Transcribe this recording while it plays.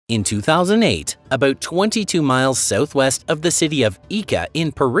In 2008, about 22 miles southwest of the city of Ica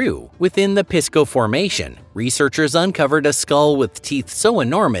in Peru, within the Pisco Formation, researchers uncovered a skull with teeth so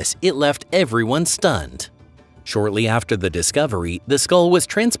enormous it left everyone stunned. Shortly after the discovery, the skull was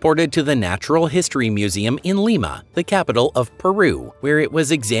transported to the Natural History Museum in Lima, the capital of Peru, where it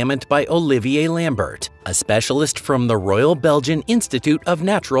was examined by Olivier Lambert, a specialist from the Royal Belgian Institute of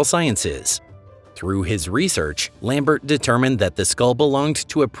Natural Sciences. Through his research, Lambert determined that the skull belonged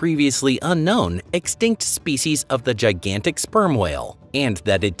to a previously unknown, extinct species of the gigantic sperm whale, and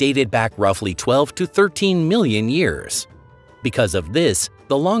that it dated back roughly 12 to 13 million years. Because of this,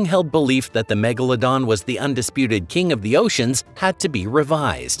 the long-held belief that the Megalodon was the undisputed king of the oceans had to be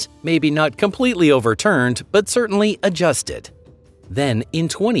revised, maybe not completely overturned, but certainly adjusted. Then, in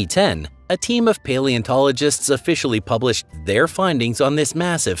 2010, a team of paleontologists officially published their findings on this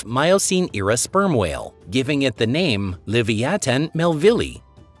massive Miocene-era sperm whale, giving it the name Livyatan melvillei.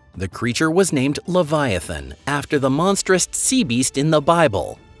 The creature was named Leviathan, after the monstrous sea beast in the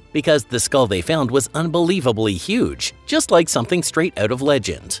Bible, because the skull they found was unbelievably huge, just like something straight out of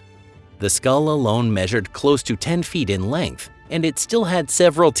legend. The skull alone measured close to 10 feet in length, and it still had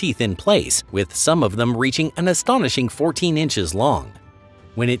several teeth in place, with some of them reaching an astonishing 14 inches long.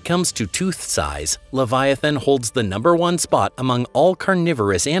 When it comes to tooth size, Leviathan holds the #1 spot among all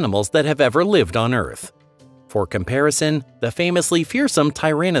carnivorous animals that have ever lived on Earth. For comparison, the famously fearsome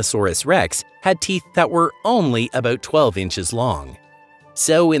Tyrannosaurus rex had teeth that were only about 12 inches long.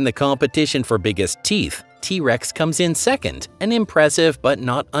 So in the competition for biggest teeth, T-Rex comes in second, an impressive but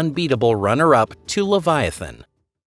not unbeatable runner-up to Leviathan.